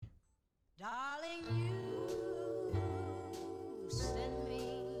Darling, you send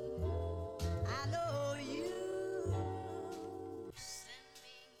me. I know you send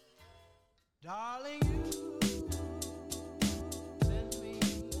me. Darling, you send me.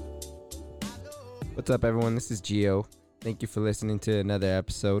 I know. What's up, everyone? This is Gio. Thank you for listening to another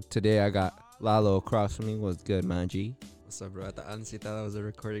episode. Today I got Lalo across from me. What's good, man, G? What's up, bro? I honestly thought that was a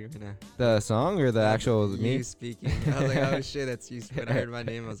recording right now. The song or the actual you me? speaking. I was like, oh shit, that's you. When I heard my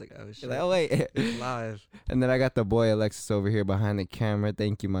name, I was like, oh shit. You're like, oh, wait. It's live. And then I got the boy Alexis over here behind the camera.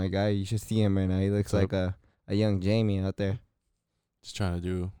 Thank you, my guy. You should see him right now. He looks What's like a young Jamie out there. Just trying to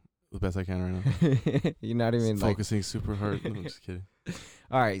do the best I can right now. You're not even like... Focusing super hard. No, I'm just kidding.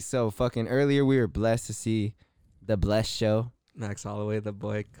 All right, so fucking earlier we were blessed to see the Bless show. Max Holloway, the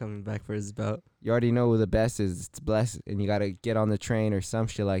boy, coming back for his belt. You already know who the best is. It's Bless, and you got to get on the train or some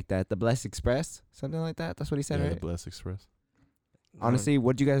shit like that. The Bless Express? Something like that? That's what he said, Yeah, right? the Bless Express. Honestly,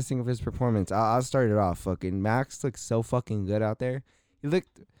 what do you guys think of his performance? I'll start it off. Fucking Max looked so fucking good out there. He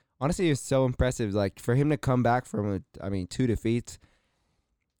looked, honestly, it was so impressive. Like, for him to come back from, 2 defeats,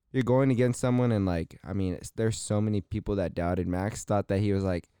 you're going against someone, and, like, there's so many people that doubted Max, thought that he was,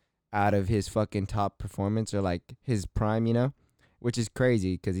 like, out of his fucking top performance or, like, his prime, you know? Which is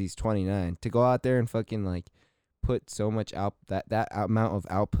crazy because he's 29. To go out there and fucking, like, put so much that amount of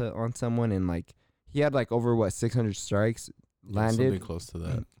output on someone, and, like, he had, like, over, 600 strikes Yeah, something landed. close to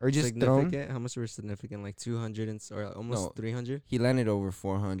that. Or just thrown. significant? How much were significant? Like 200 or almost No. 300? He landed over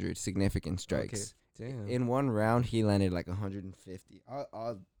 400 significant strikes. Okay. Damn. In one round, he landed like 150.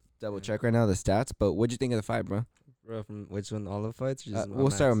 I'll double check right now the stats, but what'd you think of the fight, bro? Bro, from which one? All the fights? Or just We'll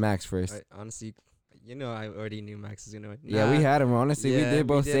start with Max first. Honestly, I already knew Max was going to win. Yeah, we had him. Honestly, we did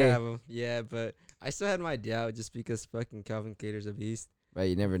both say. have him. Yeah, but I still had my doubt just because fucking Calvin Cater's a beast. But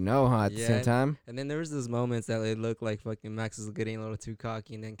you never know, huh? At the same Yeah. time. And then there was those moments that it looked like fucking Max was getting a little too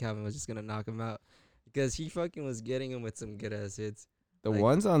cocky, and then Calvin was just gonna knock him out because he fucking was getting him with some good ass hits. The Like-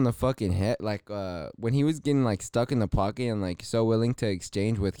 ones on the fucking head, like when he was getting like stuck in the pocket and like so willing to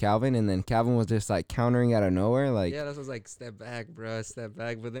exchange with Calvin, and then Calvin was just like countering out of nowhere, like Yeah, that was like step back, bro, step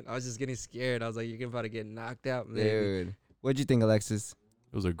back. But then I was just getting scared. I was like, you're about to get knocked out, man. dude. What'd you think, Alexis?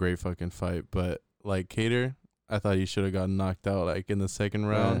 It was a great fucking fight. But, like, Cater, I thought he should have gotten knocked out, like, in the second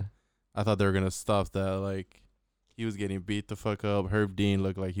round. I thought they were going to stop that. Like, he was getting beat the fuck up. Herb Dean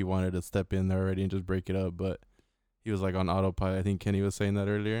looked like he wanted to step in there already and just break it up. But he was, like, on autopilot. I think Kenny was saying that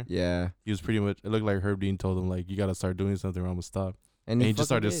earlier. Yeah. He was pretty much, it looked like Herb Dean told him, like, you got to start doing something or I'm going to stop. And And he fucking just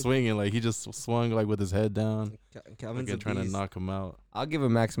started did. swinging. Like, he just swung, like, with his head down. Calvin's Again, a trying to beast. knock him out. I'll give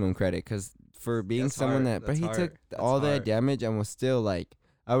him maximum credit because for being That's someone hard. that, but That's he hard. took That's all that hard. damage and was still like,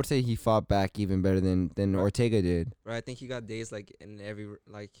 I would say he fought back even better than Ortega did. Bro, I think he got dazed like in every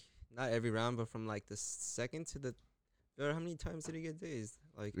not every round, but from like the second to the third. How many times did he get dazed?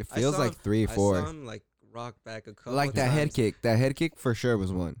 Like It I feels saw like him- 3 or I 4. saw him like rock back a couple. Like that head times. kick. That head kick for sure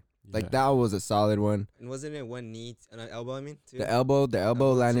was one. Like Yeah. that was a solid one. And wasn't it one knee and an elbow? I mean, too? The elbow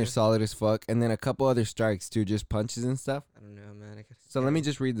Elbow landed too. solid as fuck, and then a couple other strikes too, just punches and stuff. I don't know, man. So let me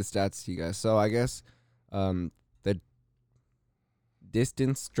just read the stats to you guys. So I guess the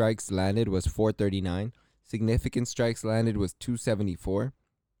distance strikes landed was 439. Significant strikes landed was 274.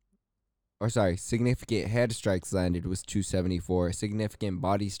 Or sorry, significant head strikes landed was 274. Significant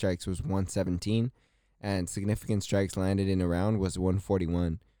body strikes was 117. And significant strikes landed in a round was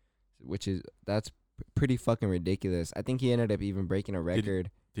 141. That's pretty fucking ridiculous. I think he ended up even breaking a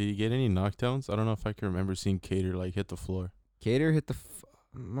record. Did he get any knockdowns? I don't know if I can remember seeing Cater, like, hit the floor. Cater hit the.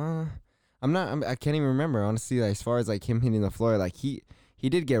 I can't even remember honestly. Like, as far as like him hitting the floor, like he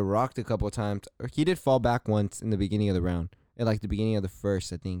did get rocked a couple of times. Or he did fall back once in the beginning of the round. At like the beginning of the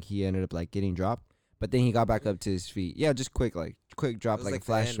first, I think he ended up like getting dropped. But then he got back up to his feet. Yeah, just quick drop, It was like a the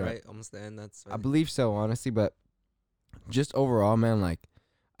flash end, drop. right? Almost the end. That's I believe so, honestly. But just overall, man, like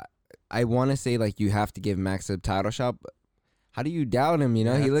I want to say like you have to give Max a title shot. But how do you doubt him? You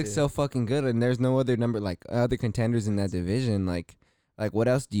know, You he have looks to. so fucking good, and there's no other other contenders in that division. Like what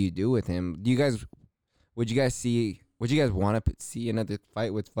else do you do with him? Would you guys want to see another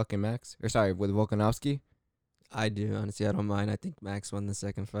fight with fucking Max? Or sorry, with Volkanovski? I do honestly. I don't mind. I think Max won the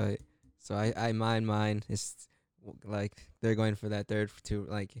second fight, so I mind mine. It's like they're going for that third to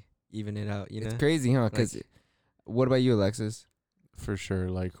like even it out. You know, It's crazy, huh? Because Like- what about you, Alexis? For sure.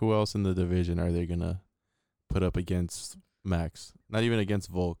 Like, who else in the division are they going to put up against Max? Not even against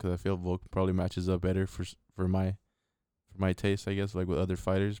Volk, because I feel Volk probably matches up better for my taste, I guess, like with other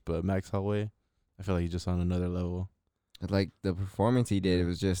fighters. But Max Holloway, I feel like he's just on another level. Like the performance he did, it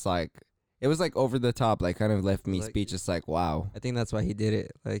was just like it was like over the top. Like kind of left me Like- speechless. Like wow. I think that's why he did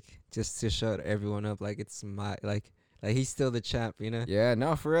it. Like just to shut everyone up. Like it's my like Like he's still the champ, you know. Yeah,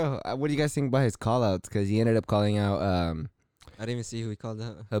 no, for real. What do you guys think about his call outs? Because he ended up calling out I didn't even see who he called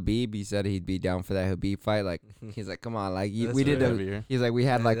out. Habib. He said he'd be down for that Habib fight. Like, he's like, come on, like That's we did. right. Heavier. He's like, we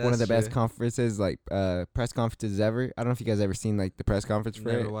had Yeah, like one of the that's best true. conferences, like press conferences ever. I don't know if you guys ever seen like the press conference for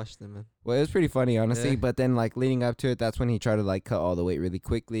Never it. watched them, man. Well, it was pretty funny, honestly. Yeah. But then, like leading up to it, that's when he tried to like cut all the weight really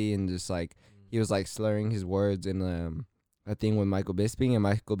quickly and just like he was like slurring his words in a thing with Michael Bisping, and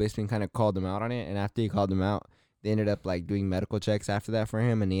Michael Bisping kind of called him out on it. And after he called him out, they ended up like doing medical checks after that for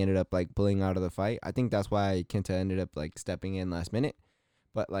him, and he ended up like pulling out of the fight. I think that's why Kenta ended up like stepping in last minute.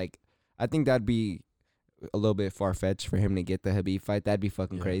 But like, I think that'd be a little bit far fetched for him to get the Habib fight. That'd be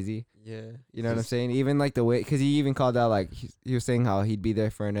fucking Yeah. crazy. Yeah. You know what I'm Just- saying? Even like the way, because he even called out like he was saying how he'd be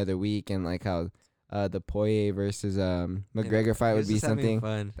there for another week, and like how the Poirier versus McGregor fight he would was be just having something.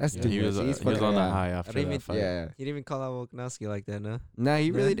 fun. That's Yeah, too he much. was He's he was fucking on the around. high after don't even- that fight. Yeah. He didn't even call out Volkanovski like that, no. No,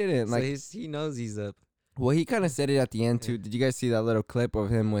 he really No? didn't. So Like, he knows he's up. well, he kind of said it at the end too. Yeah. Did you guys see that little clip of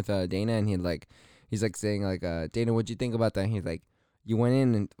him with Dana? And he's like saying like, Dana, what'd you think about that? And he's like, you went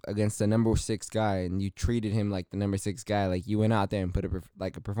in against the number 6 guy and you treated him like the number 6 guy. Like you went out there and put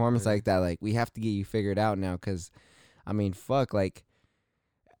a performance Yeah. like that. Like we have to get you figured out now, because, I mean, fuck, like.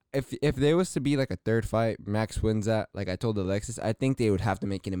 If there was to be like a third fight, Max wins that. Like I told Alexis, I think they would have to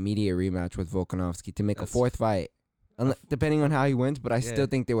make an immediate rematch with Volkanovski to make That's- a fourth fight, depending on how he wins. But I Yeah. still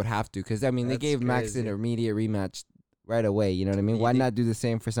think they would have to, because I mean they That's gave Max an crazy. immediate rematch right away. You know what I mean? You Why think- not do the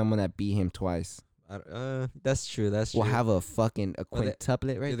same for someone that beat him twice? That's true. That's true. We'll have a fucking Well, they-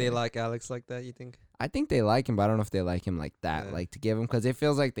 quintuplet right Do they there. like Alex like that? You think? I think they like him, but I don't know if they like him like that. Yeah. Like to give him, because it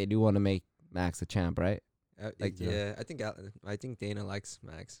feels like they do want to make Max a champ, right? Like, Yeah, I think Dana likes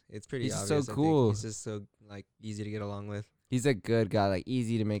Max. It's pretty He's so obvious. I think. cool. He's just so like easy to get along with, He's a good guy, like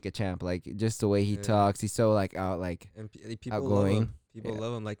easy to make a champ. Like just the way he Yeah. talks, he's so like out, like and people love outgoing. him. People Yeah.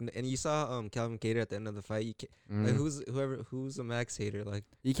 love him. Like, and you saw Calvin Cater at the end of the fight. Like, mhm. who's a Max hater? Like,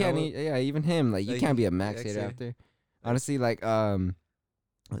 You can't, Calvin- yeah, even him. Like, you like, can't be a Max Max hater hater. after. Honestly, like,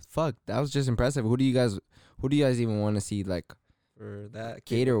 fuck, that was just impressive. Who do you guys even want to see like for that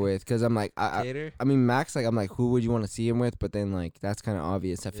cater with? Because I'm like, Cater. I mean, Max, like, I'm like, who would you want to see him with? But then like, that's kind of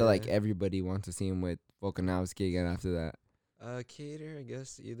obvious. I feel like Yeah. everybody wants to see him with Volkanovski again after that. Cater, I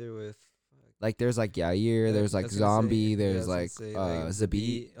guess either with. Like, there's like Yair, there's like Zombie, there's like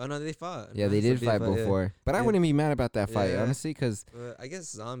Zabit. Oh no, they fought. Yeah, No, they did Zabit fight yeah. before, but I Yeah. wouldn't be mad about that fight, Yeah. honestly, because But I guess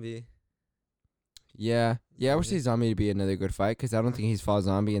Zombie. yeah, I would Zombie. say Zombie to be another good fight, because I don't think he's fought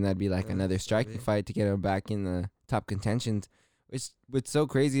Zombie, and that'd be like Yeah, another striking Zombie. fight to get him back in the top contentions. What's so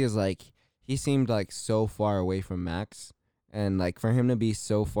crazy is like he seemed like so far away from Max, and like for him to be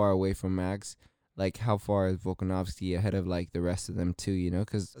so far away from Max, like how far is Volkanovski ahead of like the rest of them too? You know,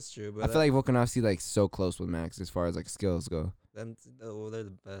 because That's true. I But feel like Volkanovski like so close with Max as far as like skills go. they're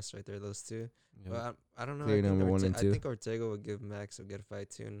the best right there. Those two. Yeah. But I don't know. Clear I think, number one and I two. think Ortega would give Max a good fight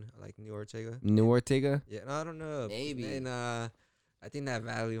too. Like New Ortega. New Ortega, Yeah, no, I don't know. Maybe. And I think that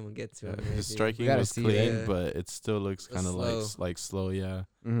value will get to Yeah, him. his maybe. striking gotta was see clean, that. but it still looks It's kind of slow. like slow. Yeah.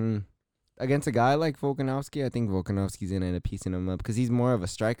 against a guy like Volkanovski, I think Volkanovski's gonna end up piecing him up, because he's more of a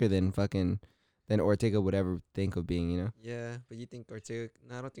striker than Ortega would ever think of being. You know. Yeah, but you think Ortega?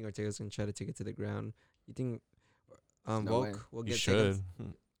 No, I don't think Ortega's gonna try to take it to the ground. You think No way. Volk will You get should.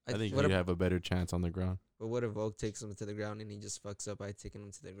 taken? I think what you if, have a better chance on the ground. But what if Volk takes him to the ground and he just fucks up by taking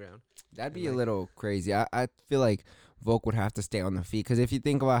him to the ground? That'd be And, a like- little crazy. I feel like Volk would have to stay on the feet, because if you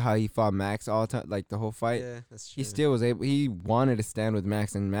think about how he fought Max all the time, like the whole fight, Yeah, that's true. he still was able. He wanted to stand with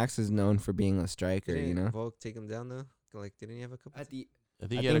Max, and Max is known for being a striker. Didn't You know. Volk take him down though. Like, didn't he have a couple? At the I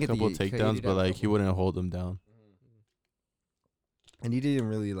think I he had think a at couple the- he takedowns, did but have a like he couple. wouldn't hold them down. and he didn't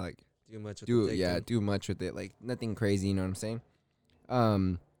really like do much with do the much with it. Like nothing crazy. You know what I'm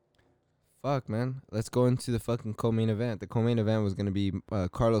saying? Fuck, man. Let's go into the fucking co-main event. The co-main event was gonna be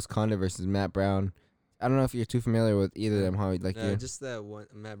Carlos Condit versus Matt Brown. I don't know if you're too familiar with either of them. How like No, you just that one.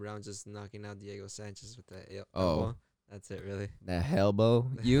 Matt Brown just knocking out Diego Sanchez with that Oh. elbow. That's it, really. that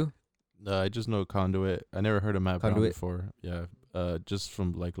elbow. You No, I just know Conduit. I never heard of Matt Brown Conduit? before. Yeah. Just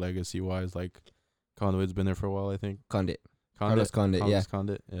from like legacy wise, like Conduit's been there for a while. I think. Condit. Condit, Carlos Condit. Yeah. Carlos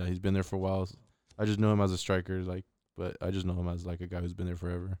Condit. Yeah, he's been there for a while. I just know him as a striker, like, but I just know him as like a guy who's been there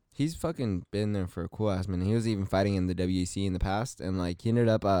forever. He's fucking been there for a cool ass minute. He was even fighting in the WEC in the past, and like he ended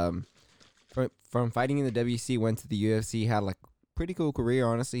up from fighting in the WEC, went to the UFC, had like pretty cool career.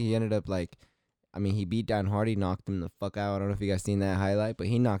 Honestly, he ended up like, I mean, he beat Dan Hardy, knocked him the fuck out. I don't know if you guys seen that highlight, but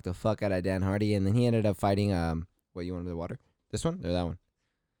he knocked the fuck out of Dan Hardy, and then he ended up fighting what, you wanted the water? This one or that one?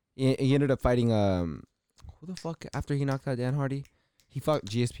 He ended up fighting who the fuck after he knocked out Dan Hardy? He fought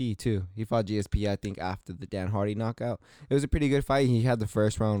GSP too. He fought GSP, I think, after the Dan Hardy knockout. It was a pretty good fight. He had the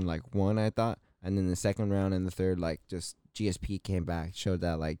first round like won, I thought. And then the second round and the third, like, just GSP came back, showed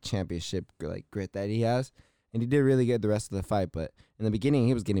that, like, championship, like, grit that he has. And he did really good the rest of the fight. But in the beginning,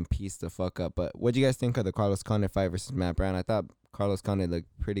 he was getting pieced the fuck up. But what do you guys think of the Carlos Condit fight versus Matt Brown? I thought Carlos Condit looked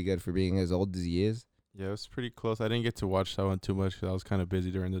pretty good for being as old as he is. Yeah, it was pretty close. I didn't get to watch that one too much because I was kind of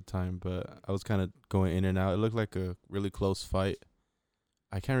busy during the time, but I was kind of going in and out. It looked like a really close fight.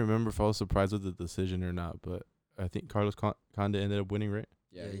 I can't remember if I was surprised with the decision or not, but I think Carlos Condit ended up winning, right?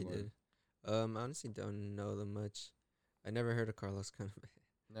 Yeah, he did. I honestly don't know them much. I never heard of Carlos Condit.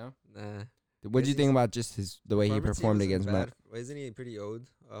 No? Nah. What do you Guess think he's- about just the way he Performance, performed wasn't against Matt? bad. Isn't he pretty old?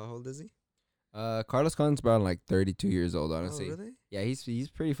 How old is he? Carlos Condit's about like 32 years old, honestly. Oh, really? Yeah, he's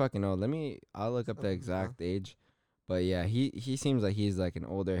pretty fucking old. I'll look up the Oh, wow. exact age. But yeah, he seems like he's like an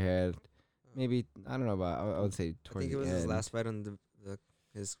older head. Maybe, I don't know about, I would say I towards think it the was his end. last fight on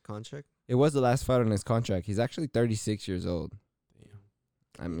his contract. It was the last fight on his contract. He's actually 36 years old.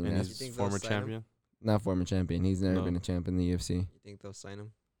 I mean, And that's You he's think they'll former sign him? champion. not former champion. He's never No. been a champ in the UFC. You think they'll sign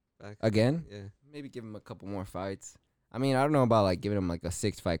him back Again? Yeah. Maybe give him a couple more fights. I mean, I don't know about like giving him like a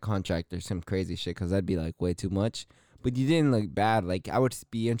 6-fight contract or some crazy shit, because that'd be like way too much. But you didn't look bad. Like, I would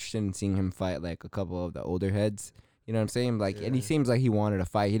be interested in seeing him fight like a couple of the older heads. You know what I'm saying? Like, and he Yeah. seems like he wanted to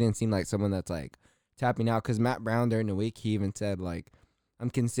fight. He didn't seem like someone that's like tapping out. Because Matt Brown during the week, he even said like, I'm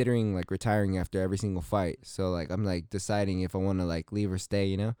considering like retiring after every single fight. So like, I'm like deciding if I want to like leave or stay.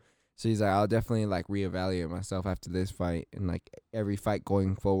 You know? So he's like, I'll definitely like reevaluate myself after this fight and like every fight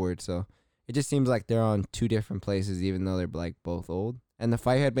going forward. So it just seems like they're on two different places, even though they're like both old. And the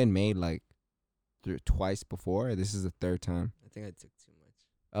fight had been made like twice before. This is the third time I think I took too much.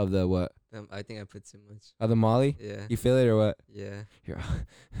 of the what? I think I put too much. Of the Molly? Yeah. You feel it or what? Yeah. You're,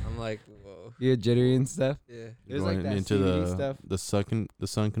 I'm like, whoa. you're jittery and stuff. Yeah. There's Going like that into CBD the stuff. the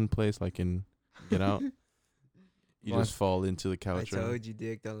sunken place, like in Get Out. You What? just fall into the I couch. right? told you,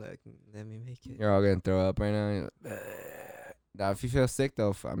 Dick, don't let me make it. You're all gonna throw up right now. You're like, now, if you feel sick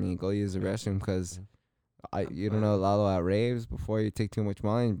though, I mean, go use the Yeah. restroom, because Yeah. you don't know Lalo at raves before you take too much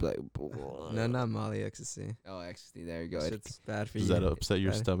Molly and be like, No, not Molly, ecstasy. oh, ecstasy. There you go. Shit's bad for Does you. that upset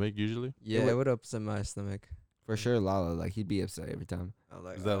your Bad. stomach usually? Yeah, would- it would upset my stomach. For sure, Lalo, like he'd be upset every time. I'm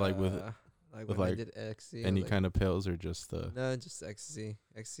like, Is that like with like with when I like did ecstasy? any kind of pills or just the? No, just ecstasy.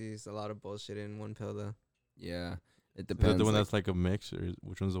 Ecstasy is a lot of bullshit in one pill though. Yeah, it Is depends. that the one like- that's like a mix, or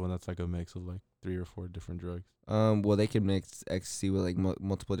which one's the one that's like a mix of like 3 or 4 different drugs? Well, they can mix ecstasy with like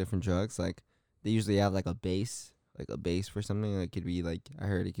multiple different drugs. Like they usually have like a base for something. It could be like, I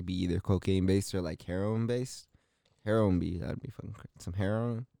heard it could be either cocaine based or like heroin based. Heroin that'd be fucking some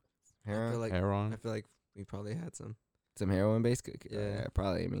heroin. I feel like Heroin. I feel like we probably had some. Some heroin based. Yeah.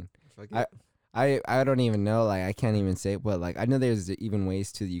 Probably. I mean, Fuck I- it. I don't even know. Like, I can't even say. But like, I know there's even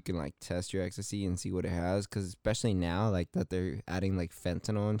ways to you can like test your ecstasy and see what it has. Because especially now, like that they're adding like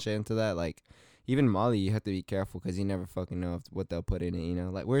fentanyl and shit into that. Like, even Molly, you have to be careful because you never fucking know what they'll put in it. You know,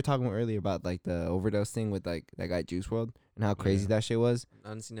 like we were talking earlier about like the overdose thing with like that guy Juice WRLD and how crazy Yeah. that shit was.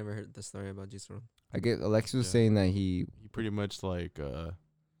 Honestly, never heard the story about Juice WRLD. I get Alexis was Yeah. saying that he He pretty much like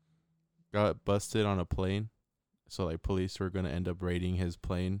got busted on a plane, so like police were gonna end up raiding his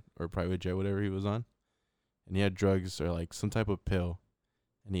plane or private jet, whatever he was on, and he had drugs or like some type of pill,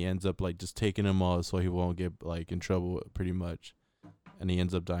 and he ends up like just taking them all so he won't get like in trouble, pretty much, and he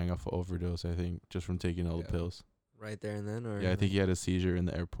ends up dying off of overdose, I think, just from taking all Yeah. the pills. Right there and then, or Yeah, I think he had a seizure in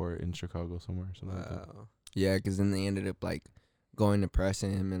the airport in Chicago somewhere, something like that. Wow. yeah, because then they ended up like going to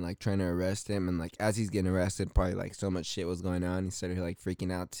pressing him and like trying to arrest him, and like as he's getting arrested, probably like so much shit was going on, he started like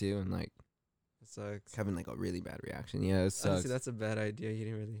freaking out too and like It sucks. having like a really bad reaction. Yeah, it sucks. Honestly, that's a bad idea. You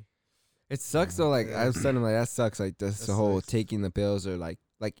didn't really. It sucks though. Like I was Yeah. telling him, like that sucks. Like this That the whole sucks. taking the pills or like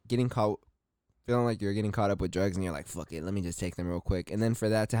getting caught, feeling like you're getting caught up with drugs and you're like, fuck it, let me just take them real quick. And then for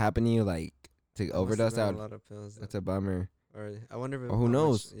that to happen to you, like to That must have overdose been out, a lot of pills. that's a bummer. Or I wonder if. Or who how much-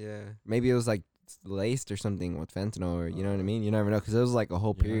 knows? Yeah. Maybe it was like laced or something with fentanyl, or you know what I mean. You never know, because it was like a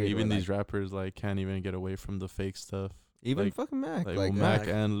whole Yeah, period. even where, these rappers like can't even get away from the fake stuff. even like- fucking Mac, Like, like, well, Mac Mac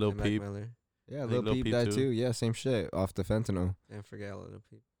and Lil and Mac Peep. Miller. yeah, I Lil think Lil Peep Peep died too. too. Yeah, same shit off the fentanyl. Can't forget Lil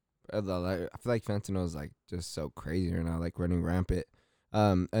Peep. I feel like fentanyl is like just so crazy right now, like running rampant.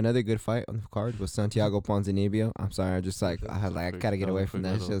 Another good fight on the card was Santiago Ponzinibbio. I'm sorry, I just like I had like I gotta get away from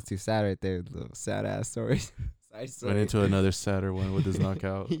that. Shit was too sad right there. Little sad ass stories. Side Went story. into another sadder one with his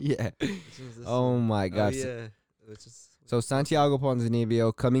knockout. yeah. Which was this Oh one? my Oh, god. yeah. Which is. So Santiago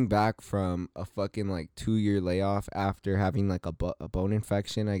Ponzinibbio coming back from a fucking like 2-year layoff after having like a bone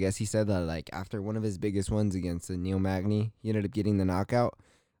infection. I guess he said that like after one of his biggest ones against Neil Magny, he ended up getting the knockout.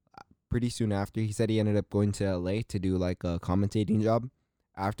 Pretty soon after, he said he ended up going to LA to do like a commentating job.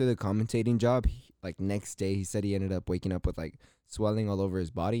 After the commentating job, like next day he said he ended up waking up with like swelling all over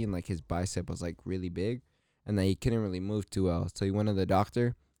his body, and like his bicep was like really big, and that he couldn't really move too well. So he went to the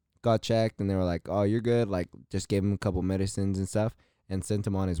doctor, got checked, and they were like, "Oh, you're good." Like just gave him a couple medicines and stuff, and sent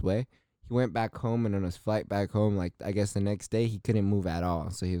him on his way. He went back home, and on his flight back home, like I guess the next day, he couldn't move at all.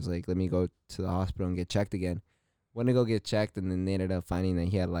 So he was like, "Let me go to the hospital and get checked again." Went to go get checked, and then they ended up finding that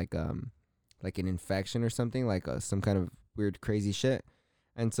he had like an infection or something, like some kind of weird crazy shit.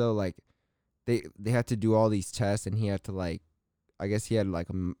 And so like they had to do all these tests, and he had to like, I guess he had like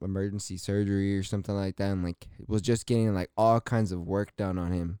emergency surgery or something like that, and like was just getting like all kinds of work done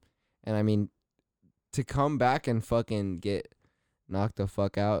on him. And I mean, to come back and fucking get knocked the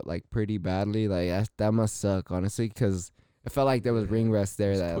fuck out like pretty badly, like that must suck, honestly, because it felt like there was ring rust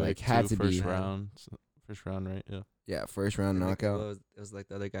there that like had to be first round, right? yeah, first round knockout. It was like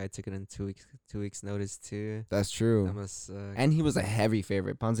the other guy took it in 2 weeks notice too. That's true. That must suck. And he was a heavy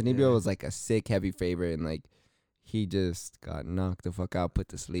favorite. Ponzinibbio Yeah. was like a sick heavy favorite, and like he just got knocked the fuck out, put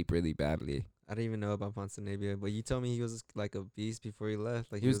to sleep really badly. I didn't even know about Ponzinibbio, but you told me he was like a beast before he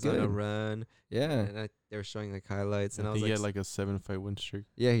left. Like He he was was on a good. run, Yeah, and they were showing like highlights, and I I was think he like, had like a 7-fight win streak.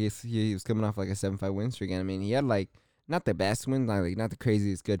 yeah, he was coming off like a 7-5 win streak, and I mean he had like not the best wins, like not the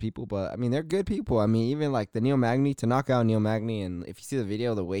craziest good people, but I mean they're good people. I mean even like the Neil Magny, to knock out Neil Magny, and if you see the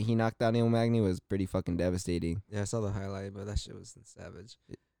video, the way he knocked out Neil Magny was pretty fucking devastating. yeah, I saw the highlight, but that shit was savage.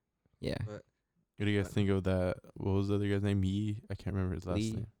 Yeah, But What do you guys think of that? What was the other guy's name? I can't remember his last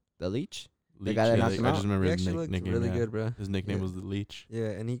Lee. name. the Leech. Leech. guy that yeah, knocked him I out? just remember he his actually looked nickname. really yeah. good, bro. His nickname Yeah. was the Leech. Yeah,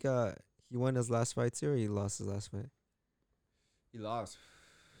 and he won his last fight too, or he lost his last fight. He lost.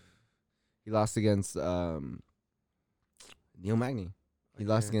 He lost against Neil Magny. He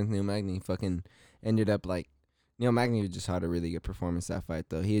lost Yeah. against Neil Magny. Fucking ended up like Neil Magny just had a really good performance that fight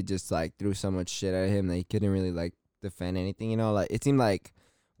though. He had just like threw so much shit at him that he couldn't really like defend anything. You know, like it seemed like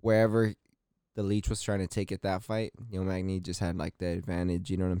wherever the Leech was trying to take it that fight, Neil Magny just had like the advantage.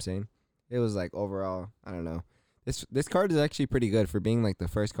 You know what I'm saying? It was like overall, I don't know. This card is actually pretty good for being like the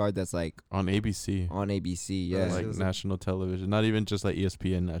first card that's like On ABC. on ABC. Oh, Yeah, it Like was national television. Not even just like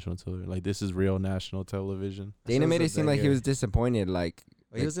ESPN national television. Like this is real national television. Dana made it seem like he was disappointed. Like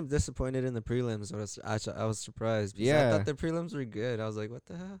Well, he wasn't disappointed in the prelims. I was surprised. Because I Yeah. thought the prelims were good. I was like, what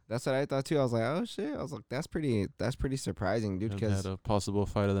the hell? that's what I thought too. I was like, oh shit. I was like, that's pretty surprising, dude. And Because had a possible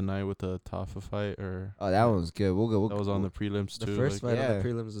fight of the night with the Tafa fight, or oh, that one was good. We'll that was on the prelims The too. first like, fight on yeah. the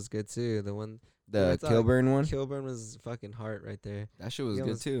prelims was good too. The one the I thought Kilburn one. Kilburn was fucking heart right there. That shit was he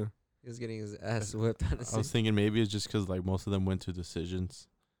good was- too. He was getting his ass whipped. I Honestly, was thinking maybe it's just because like most of them went to decisions.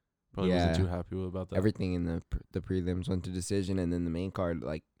 Probably Yeah. wasn't too happy about that. Everything in the prelims went to decision, and then the main card,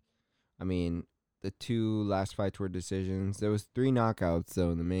 like, I mean, the two last fights were decisions. There was 3 knockouts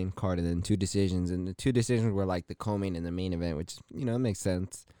though in the main card, and then 2 decisions, and the 2 decisions were like the co-main and the main event, which it makes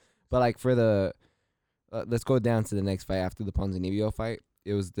sense. But like for the, let's go down to the next fight after the Ponzinibbio fight.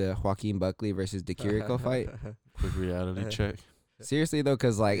 It was the Joaquin Buckley versus DeCirico fight. Quick reality check. Seriously though,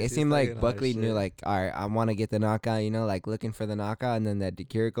 cause like it He's seemed talking like hard Buckley knew shit. like, all right, I want to get the knockout, like looking for the knockout, and then that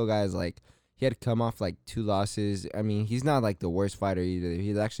DeCirico guy is like, he had come off like 2 losses. I mean, he's not like the worst fighter either.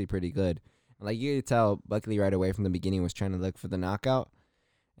 He's actually pretty good. And, like you could tell, Buckley right away from the beginning was trying to look for the knockout,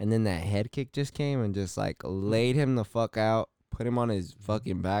 and then that head kick just came and just like laid him the fuck out, put him on his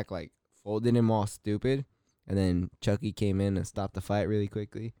fucking back, like folded him all stupid, and then Chucky came in and stopped the fight really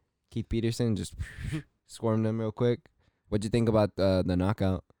quickly. Keith Peterson just swarmed him real quick. What'd you think about the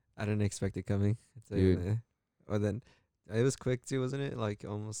knockout? I didn't expect it coming. Dude. Or then it was quick too, wasn't it? Like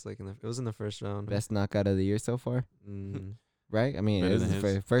almost like it was in the first round. Best knockout of the year so far, Mm, right? I mean, Better this is than the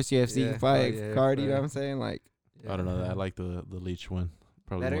his. first UFC Yeah. fight Oh, yeah, card. You know right. what I'm saying? Like I don't know. I like the Leech one.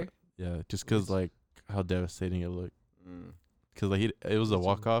 Probably better. more- yeah, just because like how devastating it looked. Mm, Because like it was a Which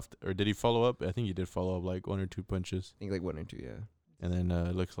one? walk off, or did he follow up? I think he did follow up like 1 or 2 punches, I think like 1 or 2. Yeah. and then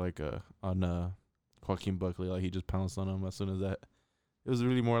it looks like on Joaquin Buckley, like he just pounced on him as soon as that. It was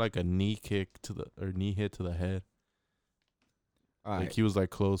really more like a knee kick knee hit to the head. All Like right. he was like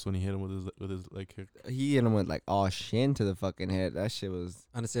close when he hit him with his leg kick. He hit him with like all shin to the fucking head. That shit was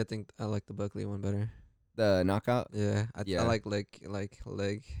honestly, I think I like the Buckley one better. the knockout. Yeah, Yeah. I like leg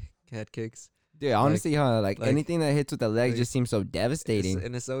head kicks. Dude, honestly, like like- anything that hits with the leg like- just seems so devastating.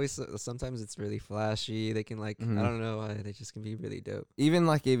 And it's always sometimes it's really flashy. They can like Mhm. I don't know why they just can be really dope. Even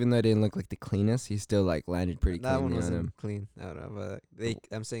though it didn't look like the cleanest, he still like landed pretty That one cleanly on wasn't him. clean. I don't know, but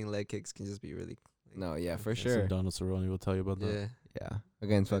I'm saying leg kicks can just be really. No, yeah, for Yeah, sure. So Donald Cerrone will tell you about that. Yeah. Yeah,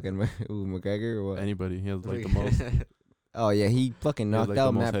 against fucking McGregor or what? Anybody, he has like the most. Oh yeah, he fucking He has, knocked like, the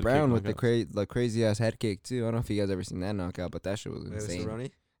out most Matt head Brown kick with the knockouts. crazy ass head kick too. I don't know if you guys ever seen that knockout, but that shit was Wait, was insane.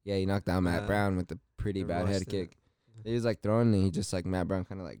 Cerrone? Yeah, he knocked out Matt Uh, Brown with the pretty never bad watched head it. kick. He was like throwing, and he just like Matt Brown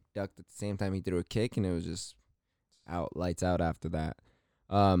kind of like ducked at the same time he threw a kick, and it was just out, lights out after that.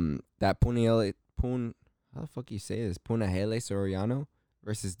 That how the fuck you say this? Punahele Soriano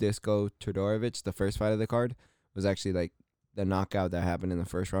versus Disco Todorovic, the first fight of the card, was actually like the knockout that happened in the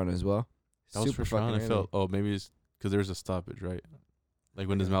first round as well. That was first round. I felt. Oh, maybe it's because there was a stoppage, right? Like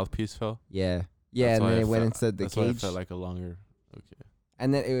when his mouthpiece fell. Yeah, That's and why then I it went felt- into the That's why it cage, felt like a longer. Okay.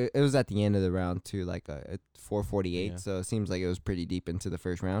 and then it was at the end of the round too, like a 4:48. Yeah. So it seems like it was pretty deep into the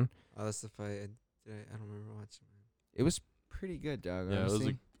first round. Oh, that's the fight. I don't remember watching. It was pretty good, dog. Yeah,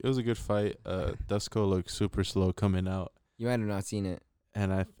 honestly. it was a good fight. Dusko looked super slow coming out, You might have not seen it.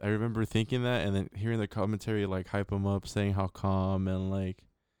 and I remember thinking that, and then hearing the commentary like hype him up, saying how calm and like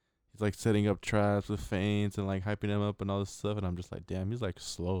he's like setting up traps with feints and like hyping him up and all this stuff, and I'm just like, damn, he's like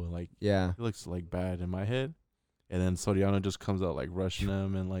slow, like Yeah, he looks like bad in my head. And then Soriano just comes out like rushing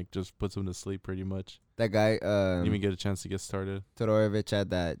him and like just puts him to sleep pretty much. that guy Didn't even get a chance to get started. Todorovic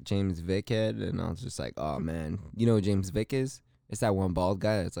had that James Vick head, and I was just like, oh man, you know who James Vick is? It's that one bald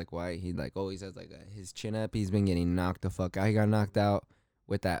guy that's like white. He like always has like his chin up. He's been getting knocked the fuck out. He got knocked out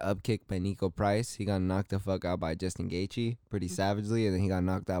with that up kick by Nico Price. He got knocked the fuck out by Justin Gaethje pretty savagely, and then he got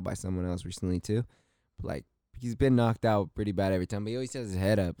knocked out by someone else recently too. Like he's been knocked out pretty bad every time, but he always has his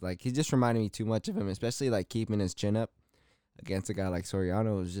head up. Like he just reminded me too much of him, especially like keeping his chin up against a guy like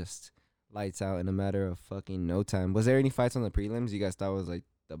Soriano was just lights out in a matter of fucking no time. Was there any fights on the prelims you guys thought was like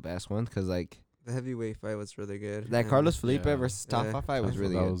the best one? Cause like The heavyweight fight was really good. that and Carlos Felipe Yeah. versus Yeah. Tafa fight was That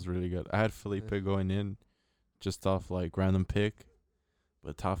really that good. was really good. I had Felipe Yeah. going in just off like random pick,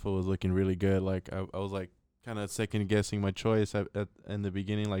 but Tafa was looking really good. Like I was like kind of second guessing my choice at in the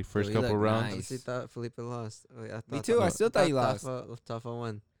beginning, like first he couple looked rounds. nice. honestly thought Felipe lost. Oh, yeah, Me too. I still thought he lost. Tafa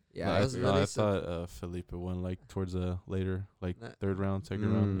won. Yeah, No, I it was agree. really I so- thought Felipe won like towards the later, like Nah. third round,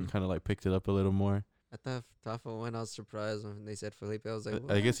 second round. He Mm. kind of like picked it up a little more. I thought Tafa won. I was surprised when they said Felipe. I was like,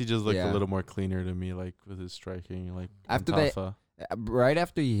 I guess he just looked Yeah. a little more cleaner to me, like with his striking, like than After they- Tafa. Right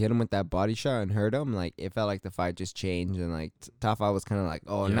after he hit him with that body shot and hurt him, like it felt like the fight just changed, and like Tafa was kind of like,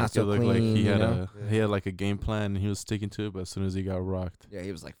 oh, Yeah, not it so looked clean. like he you had know? he had like a game plan and he was sticking to it, but as soon as he got rocked, Yeah,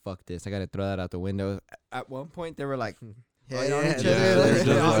 he was like, fuck this. I gotta throw that out the window. At one point, they were like, Oh, head on yeah, each yeah, other. yeah, like, they're just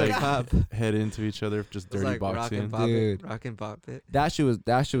I was like- like, pop. head into each other, just It was dirty like rock boxing. and pop Dude. it. Rock and pop it. that shit was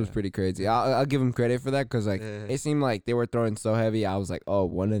Yeah. pretty crazy. I'll give him credit for that because like Yeah. it seemed like they were throwing so heavy. I was like, oh,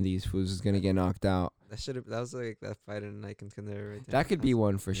 one of these fools is gonna get knocked out. That was like that fight in I contender right there. That could be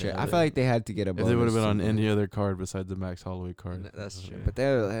one for sure. Yeah, I feel like they had to get a If bonus. they would have been on somewhere. any other card besides the Max Holloway card, That's true. But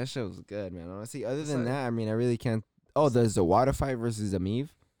that shit was good, man. Honestly, other than like- that, I mean, I really can't. Oh, there's the water fight versus Amiv.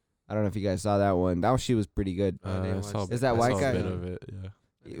 I don't know if you guys saw that one. That she was pretty good. I didn't I saw, watch Is that I white saw guy? a bit of it,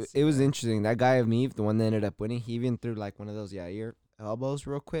 yeah. It was interesting. That guy Amiv, the one that ended up winning, he even threw like one of those ear elbows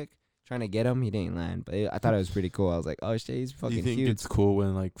real quick, trying to get him. He didn't land, but I thought it was pretty cool. I was like, oh shit, he's Do fucking you think huge. it's cool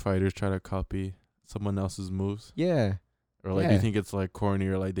when like fighters try to copy someone else's moves, Yeah. or like do Yeah. you think it's like corny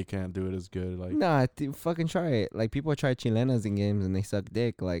or like they can't do it as good? Like Nah, fucking try it. Like people try chilenas in games and they suck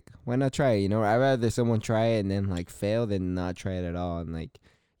dick. Like why not try it? You know, I'd rather someone try it and then like fail than not try it at all. And like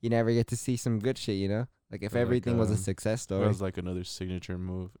you never get to see some good shit. You know, like if Or like, everything was a success it story. was like another signature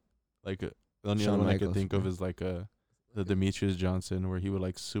move. Like the only Shawn other one I Michaels, could think of yeah. is like the Demetrius Johnson where he would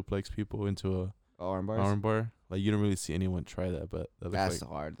like suplex people into a Arm bars. armbar. Like you don't really see anyone try that, but that looks That's like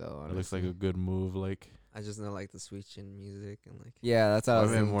hard though. it looks like a honestly. good move. Like I just know like the sweet chin music and like Yeah, that's how I I was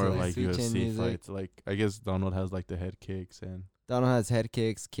mean thinking. more too, like sweet chin UFC music. fights. Like I guess Donald has like the head kicks and Donald has head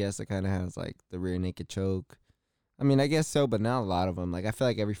kicks. Kiesa kind of has like the rear naked choke. I mean, I guess so, but not a lot of them. Like I feel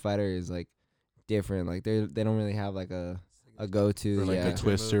like every fighter is like different. Like they don't really have like a go to. or like Yeah. a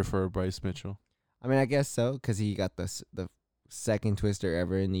twister for Bryce Mitchell. I mean, I guess so, cause he got the second twister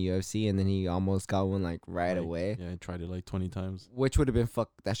ever in the UFC, and then he almost got one like right Like, away, Yeah, I tried it like 20 times. which would have been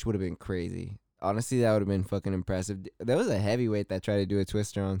That would have been crazy. Honestly, that would have been fucking impressive. There was a heavyweight that tried to do a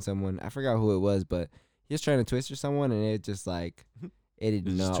twister on someone. I forgot who it was, but he was trying to twister someone, and it just like it did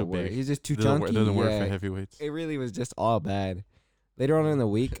It's just not too work. big. He's just too Doesn't chunky. doesn't work yeah. for heavyweights. It really was just all bad. Later on in the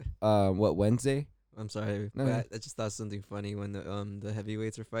week, Wednesday? I'm sorry, No, but no. I just thought something funny when the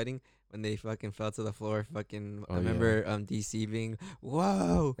heavyweights were fighting when they fucking fell to the floor. Fucking Oh, I yeah. remember DC being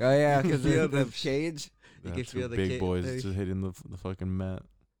whoa. Oh yeah, You because can feel the the- cage. You Yeah, can two feel the big boys like, just hitting the fucking mat.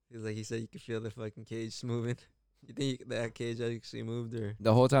 he said you could feel the fucking cage moving. You think that cage actually moved or?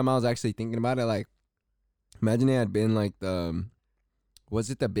 The whole time I was actually thinking about it, like, imagine it had been like was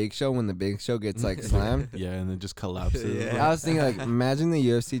it the Big Show when the Big Show gets like slammed? Yeah, and it just collapses. Yeah. I was thinking like, imagine the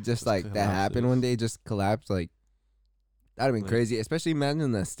UFC just Just like that happened one collapses. day, just collapsed. Like, that'd have been Like- crazy. Especially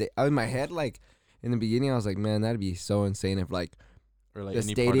imagine the state. In my head, like in the beginning, I was like, man, that'd be so insane if like or like the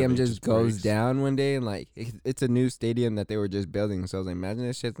any part of stadium it just goes breaks. down one day, and like it's a new stadium that they were just building. So I was like, imagine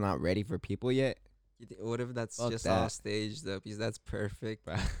this shit's not ready for people yet. What if that's Fuck just that. off stage though? Because that's perfect.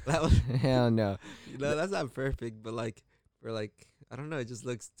 Bruh. That was, Hell no. no, that's not perfect. But like, for like, I don't know. It just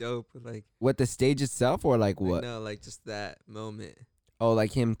looks dope. Like, What, the stage itself, or like what? no, like just that moment. Oh,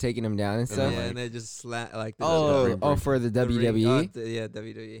 like him taking him down and Yeah, stuff. Yeah, like- and they just slat like. they Oh, just- oh, for the ring- WWE. yeah,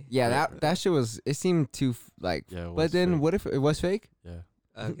 WWE. Yeah, Yeah. that shit was. It seemed too like. Yeah, it But was then, fake. what if it was fake? Yeah.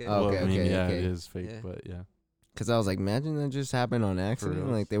 Okay. Oh, Well, okay, I mean, okay, yeah, okay. it is fake, Yeah. but yeah. Because I was like, imagine that just happened on For accident.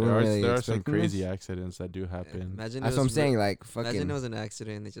 real. Like they there weren't are, really. there are some expecting crazy this. accidents that do happen. Imagine. That's it what I'm was saying. re- Like Imagine fucking. it was an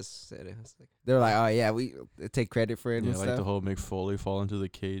accident. They just said it. Was like, They're like, oh yeah, we take credit for it Yeah, and like the stuff. whole Mick Foley fall into the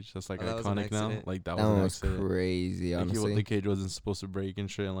cage. That's like Oh, that was an iconic now. accident. Like that That was one an was accident. crazy. Like, Honestly, the cage wasn't supposed to break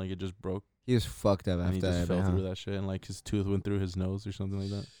and shit, and like it just broke, he was fucked up and after he just that. fell man, through huh? that shit, and like his tooth went through his nose or something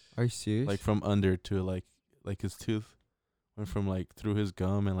like that. Are you serious? Like from under to like his tooth went from like through his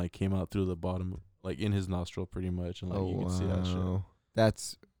gum and like came out through the bottom, like in his nostril pretty much, and like oh you wow, can see that shit.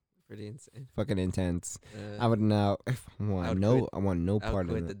 that's pretty insane. fucking intense. Uh, I would now. I want would no. quit- I want no I'll part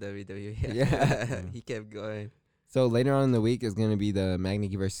of quit it. the WWE. Yeah. He kept going. So later on in the week is gonna be the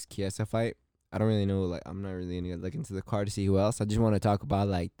Magny versus Chiesa fight. I don't really know. Like I'm not really gonna look into the card to see who else. I just want to talk about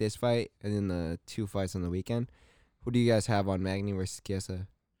like this fight and then the 2 fights on the weekend. Who do you guys have on Magny versus Chiesa?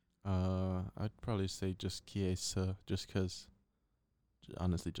 I'd probably say just Chiesa, just cause.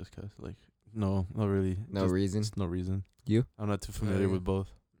 Honestly, just cause. Like, no, not really. No just, reason. just no reason. You? I'm not too familiar yeah. with both.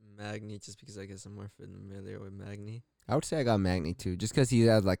 Magni, just because I guess I'm more familiar with Magni. I would say I got Magny too, just because he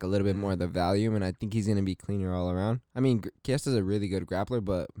has like a little bit more of the volume, and I think he's gonna be cleaner all around. I mean, Chiesa's a really good grappler,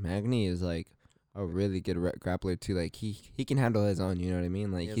 but Magny is like a really good grappler too. Like he can handle his own. You know what I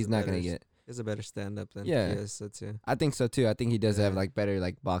mean? Like has he's a not gonna better get. He has a better stand up than Yeah. Chiesa too. I think so too. I think he does have Yeah. like better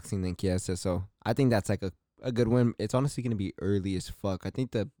like boxing than Chiesa. So I think that's like a good win. It's honestly gonna be early as fuck. I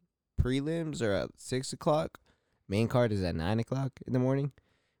think the prelims are at 6 o'clock. Main card is at 9 o'clock in the morning,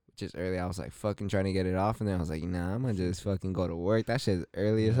 which is early. I was like fucking trying to get it off, and then I was like, nah, I'm gonna just fucking go to work. That shit's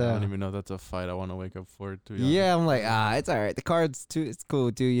early as Yeah, I hell. don't even know if that's a fight I want to wake up for. To be Yeah, honest. I'm like, it's all right. The card's too, it's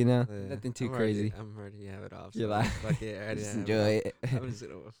cool too, you know. Yeah. Nothing too I'm crazy. I'm already have it off. You're so like, fuck it, I already just have enjoy it. it. off. I'm just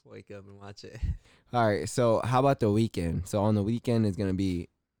gonna wake up and watch it. All right, so how about the weekend? So on the weekend is gonna be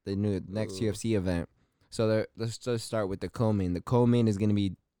the next Ooh. UFC event. So let's just start with the co-main. The co-main is gonna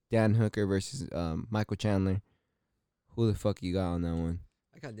be Dan Hooker versus Michael Chandler. Who the fuck you got on that one?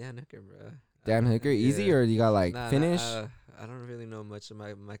 I got Dan Hooker, bro. Dan Hooker, easy, or you got like finish? I don't really know much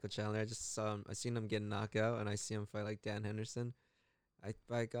about Michael Chandler. I just saw him. I seen him get knocked out, and I see him fight like Dan Henderson.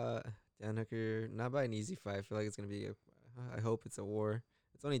 I got Dan Hooker not by an easy fight. I feel like it's gonna be. I hope it's a war.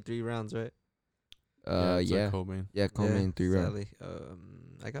 It's only 3 rounds, right? it's Yeah, a co-main. yeah, co-main 3 rounds. sadly.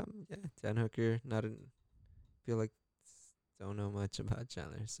 I got Dan Hooker. Feel like don't know much about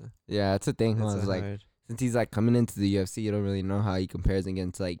Chandler, so Yeah, that's the thing. Huh? it's It's like hard. since he's like coming into the UFC, you don't really know how he compares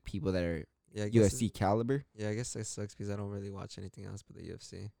against like people that are Yeah, I guess UFC caliber. Yeah, I guess that sucks because I don't really watch anything else but the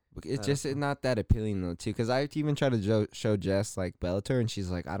UFC. It's I just don't know. not that appealing though, too. Cause I even tried to show Jess like Bellator, and she's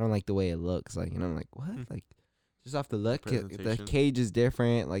like, I don't like the way it looks. Like, I'm like, what? Hmm. Like, just off the look, the Presentation. cage is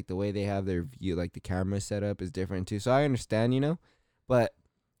different. Like the way they have their view, like the camera setup is different too. So I understand, but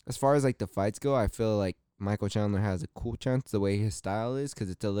as far as like the fights go, I feel like Michael Chandler has a cool chance the way his style is, cause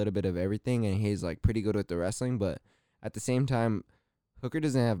it's a little bit of everything, and he's like pretty good with the wrestling. But at the same time, Hooker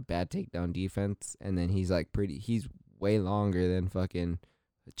doesn't have bad takedown defense, and then he's way longer than fucking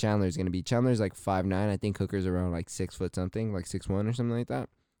Chandler's gonna be. Chandler's like 5'9". I think Hooker's around like 6 foot something, like 6'1" or something like that.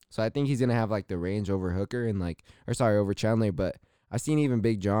 So I think he's gonna have like the range over Hooker and over Chandler. But I've seen even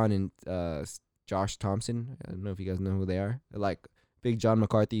Big John and Josh Thompson. I don't know if you guys know who they are. Like Big John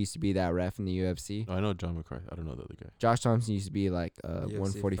McCarthy used to be that ref in the UFC. Oh, I know John McCarthy. I don't know the other guy. Josh Thompson used to be like UFC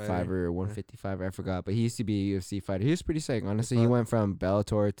 145 fighter. or 155. I forgot, but he used to be a UFC fighter. He was pretty sick. Honestly, he fought- went from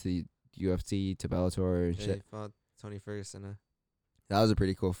Bellator to UFC to Bellator and Yeah, shit. he fought Tony Ferguson That was a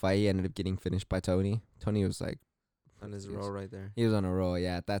pretty cool fight. He ended up getting finished by Tony. Tony was like, on his Yes. roll right there. he was on a roll.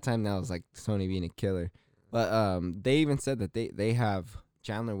 Yeah, at that time, that was like Tony being a killer. But they even said that they have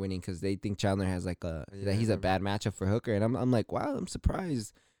Chandler winning because they think Chandler has like Yeah, that I he's a remember. bad matchup for Hooker. And I'm like, wow, I'm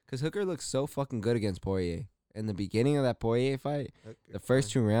surprised because Hooker looks so fucking good against Poirier. In the beginning of that Poirier fight, the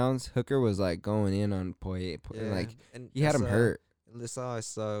first 2 rounds, Hooker was like going in on Poirier. Like and he had him hurt. I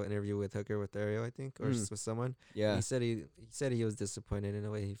saw an interview with Hooker with Dario, I think, or Mm. with someone. Yeah. He said he was disappointed in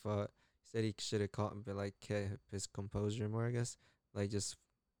the way he fought. He said he should have caught him, but like kept his composure more. I guess like just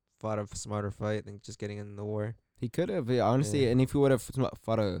fought a smarter fight than just getting in the war. He could have, honestly, Yeah. and if he would have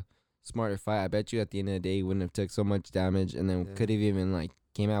fought a smarter fight. I bet you at the end of the day he wouldn't have took so much damage, and then Yeah. could have even like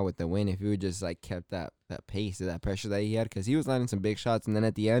came out with the win if he would just like kept that pace of that pressure that he had, because he was landing some big shots, and then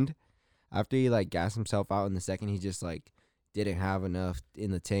at the end, after he like gassed himself out in the second, he just like didn't have enough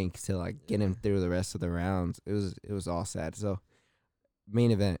in the tank to like get him Yeah. through the rest of the rounds. It was all sad. So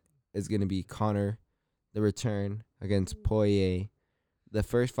main event is gonna be Connor, the return against Poirier. The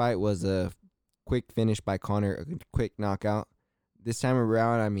first fight was a quick finish by Connor, a quick knockout. This time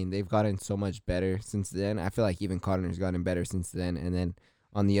around, I mean, they've gotten so much better since then. I feel like even Connor's gotten better since then. And then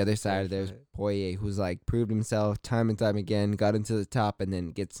on the other side, there's fight. Poirier, who's like proved himself time and time again, got into the top, and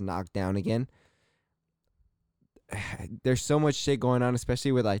then gets knocked down again. There's so much shit going on,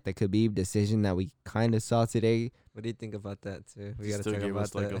 especially with like the Khabib decision that we kind of saw today. What do you think about that too? We He gotta still talk gave about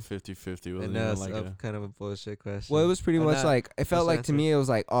us like that. a 50-50. I Wasn't know even it's like a, kind of a bullshit question. Well, it was pretty Or much not. like, it felt Just like to answer. me, it was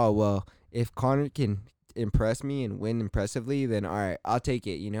like, oh, well, if Connor can impress me and win impressively, then all right, I'll take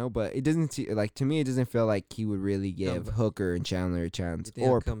it, you know? But it doesn't like, to me, it doesn't feel like he would really give but- Hooker and Chandler a You chance. think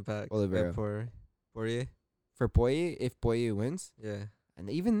he'll Or come back Oliveira. Poirier? for Poirier, if Poirier wins. Yeah. And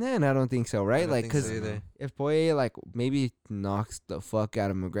even then, I don't think so, I right? don't Like, think because so either. if Poirier, like, maybe knocks the fuck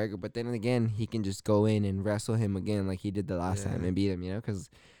out of McGregor, but then again, he can just go in and wrestle him again like he did the last time Yeah. and beat him, you know? Because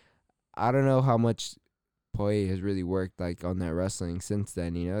I don't know how much Poirier has really worked, like, on that wrestling since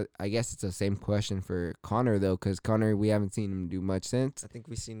then, you know? I guess it's the same question for Connor, though, because Connor, we haven't seen him do much since. I think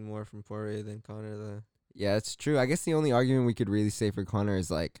we've seen more from Poirier than Conor though. Yeah, it's true. I guess the only argument we could really say for Connor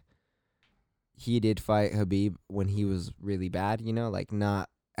is, like, he did fight Khabib when he was really bad, you know? Like, not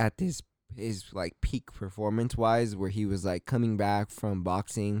at his like peak performance wise, where he was like coming back from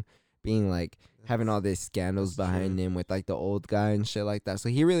boxing, being like having all these scandals that's behind true. him with like the old guy and shit like that. So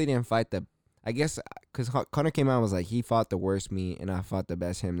he really didn't fight the. I guess because Connor came out and was like, he fought the worst me and I fought the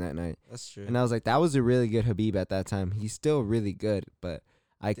best him that night, That's true. and I was like, that was a really good Khabib at that time. He's still really good, but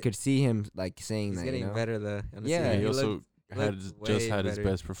I Th- could see him like saying He's that, getting you know, better though. Honestly. Yeah, yeah, he He also looked had looked just way had his better.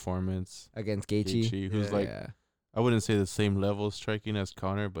 best performance. against Gaethje. Gaethje, who's Yeah. like, Yeah. I wouldn't say the same level of striking as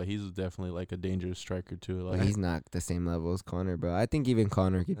Connor, but he's definitely like a dangerous striker too. Well, Like he's not the same level as Connor, bro. I think even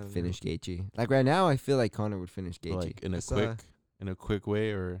Connor could I don't know. finish Gaethje. Like right now, I feel like Connor would finish Gaethje. like in I a saw- quick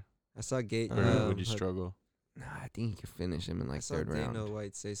way, or I saw Gate. would you struggle? Nah, I think he could finish him in I like saw third Dana round.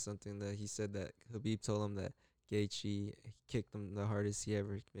 White say something that he said that Khabib told him that Gaethje kicked him the hardest he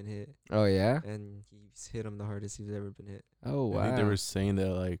ever been hit, Oh yeah. and he's hit him the hardest he's ever been hit. Oh I think they wow. were saying that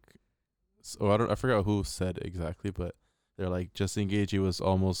like, so I forgot who said it exactly, but they're like Justin Gaethje was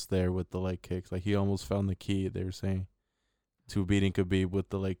almost there with the leg kicks. Like he almost found the key. They were saying to beating Khabib with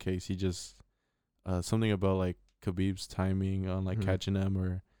the leg kicks. He just something about like Khabib's timing on like Mhm. catching them,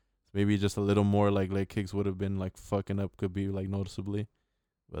 or maybe just a little more like leg kicks would have been like fucking up Khabib like noticeably,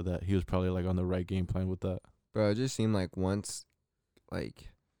 but that he was probably like on the right game plan with that. Bro, it just seemed like once, like,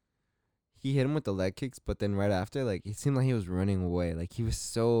 he hit him with the leg kicks, but then right after, like, it seemed like he was running away. Like, he was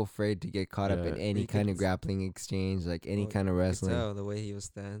so afraid to get caught up in Yeah. any You kind could of s- grappling exchange, like any Well, kind of You could wrestling. tell the way he was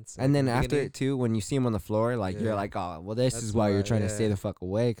dancing. And then In the after beginning, it too, when you see him on the floor, like you're Yeah. like, oh, well, this That's is why you're why, trying to stay yeah. the fuck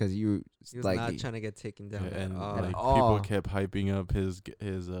away, because you he was like not trying to get taken down Yeah, at and all. like all. people kept hyping up his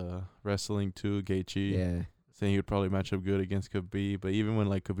wrestling too, Gaethje. yeah. Saying he would probably match up good against Khabib, but even when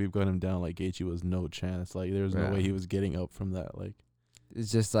like Khabib got him down, like Gaethje was no chance. Like there was no Yeah. way he was getting up from that. Like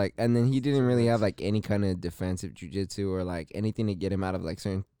It's just like, and then he didn't Too really much. have like any kind of defensive jujitsu or like anything to get him out of like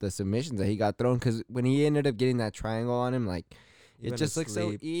certain the submissions that he got thrown. Because when he ended up getting that triangle on him, like He it went just to looks so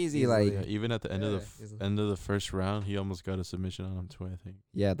sleep easy. easily. Like yeah, even at the end of Yeah, the he's- end of the first round, he almost got a submission on him too. I think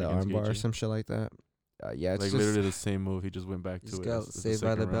yeah, the against armbar or Gaethje. some shit like that. Yeah, it's like just, literally the same move. He just went back He to just it. got as the saved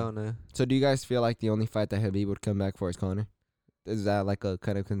by the second bell round. now. So do you guys feel like the only fight that Habib would come back for is Conor? Is that like a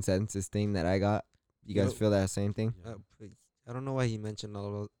kind of consensus thing that I got? You guys Yo- feel that same thing? Please. I don't know why he mentioned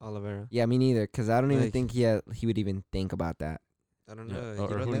Oliveira. Yeah, me neither. Because I don't even Like- think he would even think about that. I don't Yeah. know. Or You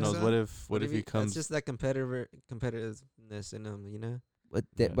don't who think knows? so? What if he comes? That's just that competitiveness in him, you know?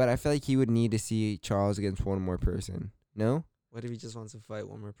 Yeah. But I feel like he would need to see Charles against one more person. No? What if he just wants to fight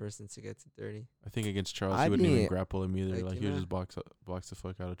one more person to get to 30? I think against Charles, I'd he wouldn't be- even grapple him either. like, Like you he would know? just box the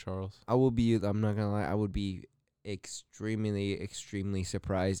fuck out of Charles. I'm not gonna lie, I would be extremely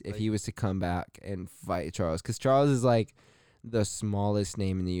surprised if he Like- was to come back and fight Charles, because Charles is like the smallest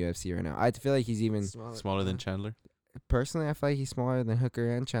name in the UFC right now. I feel like he's even Smaller than Chandler. personally, I feel like he's smaller than Hooker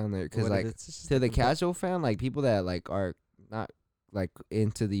and Chandler, because What if like it's just to a the compa- casual fan, like people that like are not like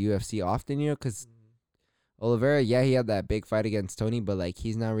into the UFC often, you know, because Oliveira, yeah, he had that big fight against Tony, but like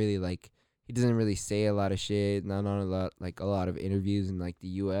he's not really like, he doesn't really say a lot of shit, not on a lot of interviews in like the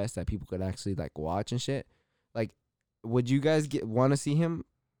US that people could actually like watch and shit. Like, would you guys want to see him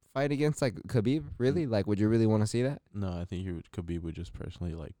fight against like Khabib? Really? Like, would you really want to see that? No, I think Khabib would just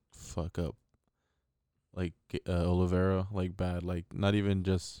personally like fuck up, like Oliveira, like bad, like not even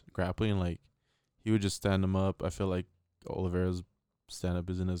just grappling, like he would just stand him up. I feel like Oliveira's stand up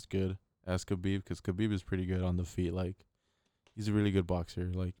isn't as good as Khabib because Khabib is pretty good on the feet. Like he's a really good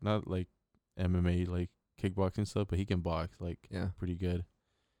boxer, like not like MMA, like kickboxing stuff, but he can box like Yeah. pretty good.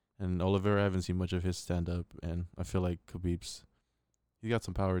 And Oliveira, I haven't seen much of his stand up, and I feel like Khabib's he got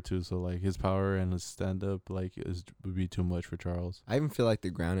some power too. So like his power and his stand up like would be too much for Charles. I even feel like the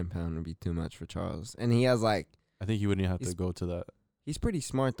ground and pound would be too much for Charles. And he has like I think he wouldn't have He's- to go to that. he's pretty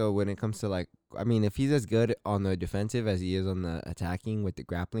smart though when it comes to like I mean if he's as good on the defensive as he is on the attacking with the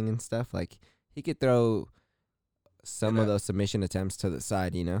grappling and stuff, like he could throw some of Yeah. those submission attempts to the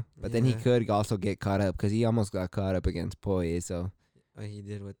side, you know. But then he Yeah. could also get caught up because he almost got caught up against Poirier. So He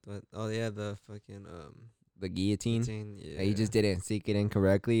did with what? Oh yeah, the fucking the guillotine, routine, yeah. he just didn't seek it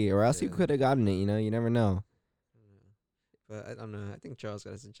incorrectly, or else he Yeah. could have gotten it. You know, you never know. But I don't know. I think Charles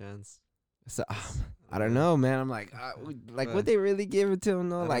got us a chance. So I don't know, man. I'm like, But- would they really give it to him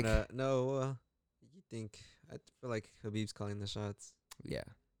though? I Like, don't know. No, you think? I feel like Khabib's calling the shots. yeah.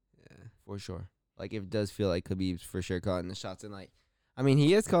 Yeah. For sure. Like, it does feel like Khabib's for sure calling the shots. And, like, I mean,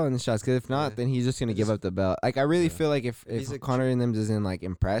 he is calling the shots. Because if not, Yeah. then he's just going to I give just- up the belt. Like, I really Yeah. feel like if he's a Connor and them doesn't, like,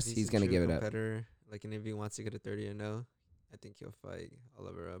 impress, If he's a going to true give it up. competitor, like, and if he wants to get a 30-0, I think he'll fight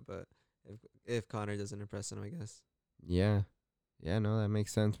Oliveira. But if Connor doesn't impress him, I guess. Yeah. Yeah, no, that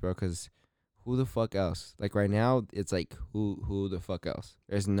makes sense, bro. Because who the fuck else? Like, right now, it's like, who the fuck else?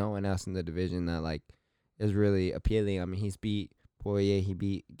 There's no one else in the division that, like, is really appealing. I mean, he's beat Poirier. He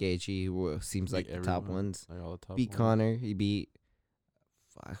beat Gaethje, who seems Beat like the top everyone, ones. like all the top Beat ones. Connor. He beat.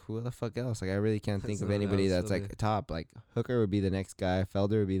 Fuck, who the fuck else? Like, I really can't think of Someone anybody else, that's like really. top. Like, Hooker would be the next guy.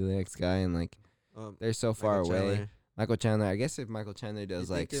 Felder would be the next guy, and like they're so far Michael away. Chandler. Michael Chandler. I guess if Michael Chandler You does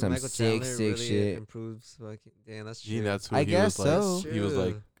think like if some Michael sick Chandler sick really shit. improves, fucking damn, that's Gee, true. that's who I he guess was like. so. He was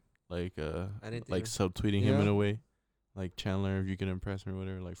like True. I didn't like think subtweeting him in Yeah. a way. Like Chandler, if you can impress me or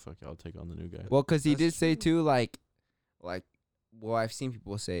whatever, like fuck it, I'll take on the new guy. Well, because he That's did say true. too, like, well, I've seen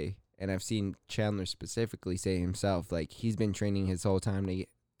people say, and I've seen Chandler specifically say himself, like he's been training his whole time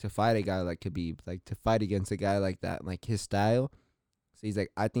to fight a guy like Khabib, like to fight against a guy like that, like his style. So he's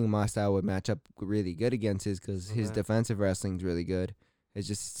like, I think my style would match up really good against his because his Okay. defensive wrestling's really good. His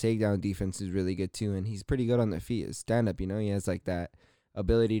just takedown defense is really good too, and he's pretty good on the feet. His stand up, you know, he has like that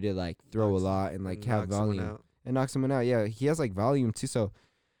ability to like throw Knocks- a lot and like and have knocks someone volume. out. And knocks someone out. Yeah, he has like volume too. So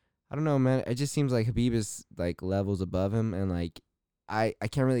I don't know, man. It just seems like Habib is like levels above him, and like I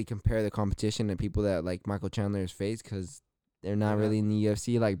can't really compare the competition to people that like Michael Chandler has faced because they're not Yeah. really in the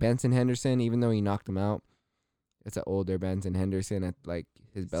UFC. Like Benson Henderson, even though he knocked him out, it's an older Benson Henderson at like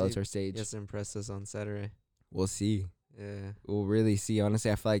his See, Bellator stage. Just impress us on Saturday. We'll see. Yeah. We'll really see. Honestly,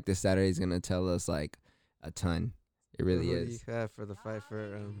 I feel like this Saturday is gonna tell us like a ton. It really Who is. you have for the fight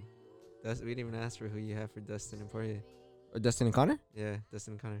for we didn't even ask for who you have for Dustin and Poirier. Or Dustin and Connor? Yeah,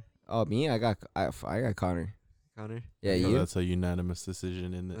 Dustin and Connor. Oh, me? I got Connor. Connor. Yeah, So you. that's a unanimous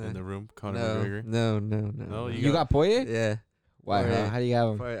decision in the room. Conor McGregor. No. No, You got Poirier? Yeah. Why? Poirier. How do you have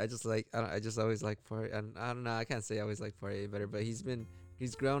him? Poirier, I just like I just always like Poirier. I don't know. I can't say I always like Poirier better, but he's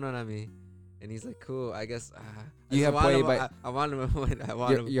grown on me, and he's like cool. I guess. I You just have want Poirier, him- but I want him to win. I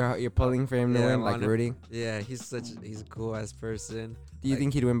want him. You're pulling for him to Yeah, I win, like want him- rooting. Yeah, he's a cool ass person. Do you like-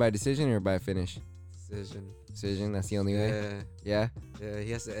 think he'd win by decision or by finish? Decision. Decision. That's the only way. Yeah, Yeah. yeah.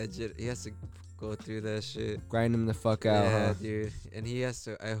 He has to edge it. He has to go through that shit. Grind him the fuck out. Yeah, Huh? dude. And he has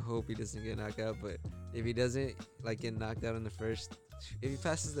to. I hope he doesn't get knocked out. But if he doesn't, like get knocked out in the first, if he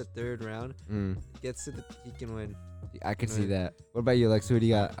passes the third round, gets to he can win. I could see Right. that. What about you, Lex? Who do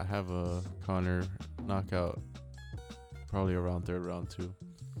you got? I have a Conor knockout, probably around third round too.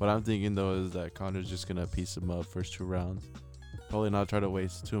 What I'm thinking though is that Conor's just gonna piece him up first 2 rounds. Probably not try to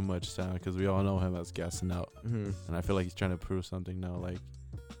waste too much time because we all know him as gassing out, Mm-hmm. and I feel like he's trying to prove something now. Like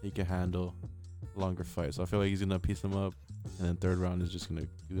he can handle longer fights. So I feel like he's gonna piece him up, and then third round is he's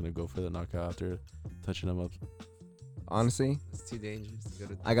gonna go for the knockout after touching him up. Honestly, It's too dangerous to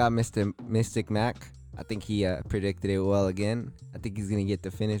go to. I got Mystic Mac. I think he predicted it well again. I think he's gonna get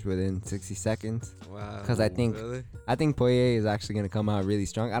the finish within 60 seconds. Wow. 'Cause I think- Really? I think Poirier is actually gonna come out really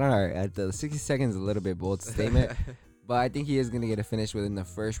strong. I don't know. At the 60 seconds, is a little bit bold statement. But I think he is going to get a finish within the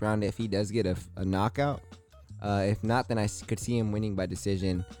first round if he does get a knockout. If not, then I could see him winning by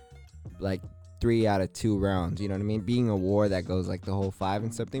decision like 3 out of 2 rounds. You know what I mean? Being a war that goes like the whole 5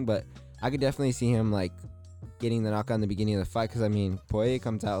 and something. But I could definitely see him like getting the knockout in the beginning of the fight because, I mean, Poirier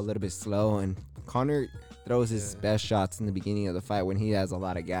comes out a little bit slow and Conor throws his Yeah. best shots in the beginning of the fight when he has a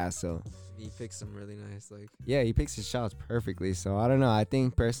lot of gas. So, He picks some really nice. Like Yeah, he picks his shots perfectly. So I don't know. I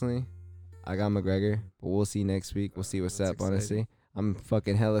think personally, I got McGregor, but we'll see next week. We'll see what's That's up. exciting. Honestly, I'm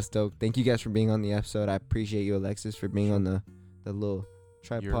fucking hella stoked. Thank you guys for being on the episode. I appreciate you, Alexis, for being on the little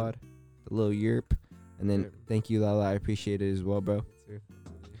tripod, the little yerp. And then Yep. thank you, Lala. I appreciate it as well, bro. too.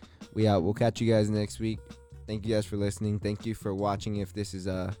 We out. We'll catch you guys next week. Thank you guys for listening. Thank you for watching. If this is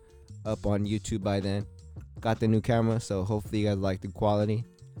up on YouTube by then, got the new camera, so hopefully you guys like the quality.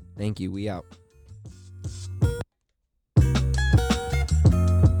 Thank you. We out.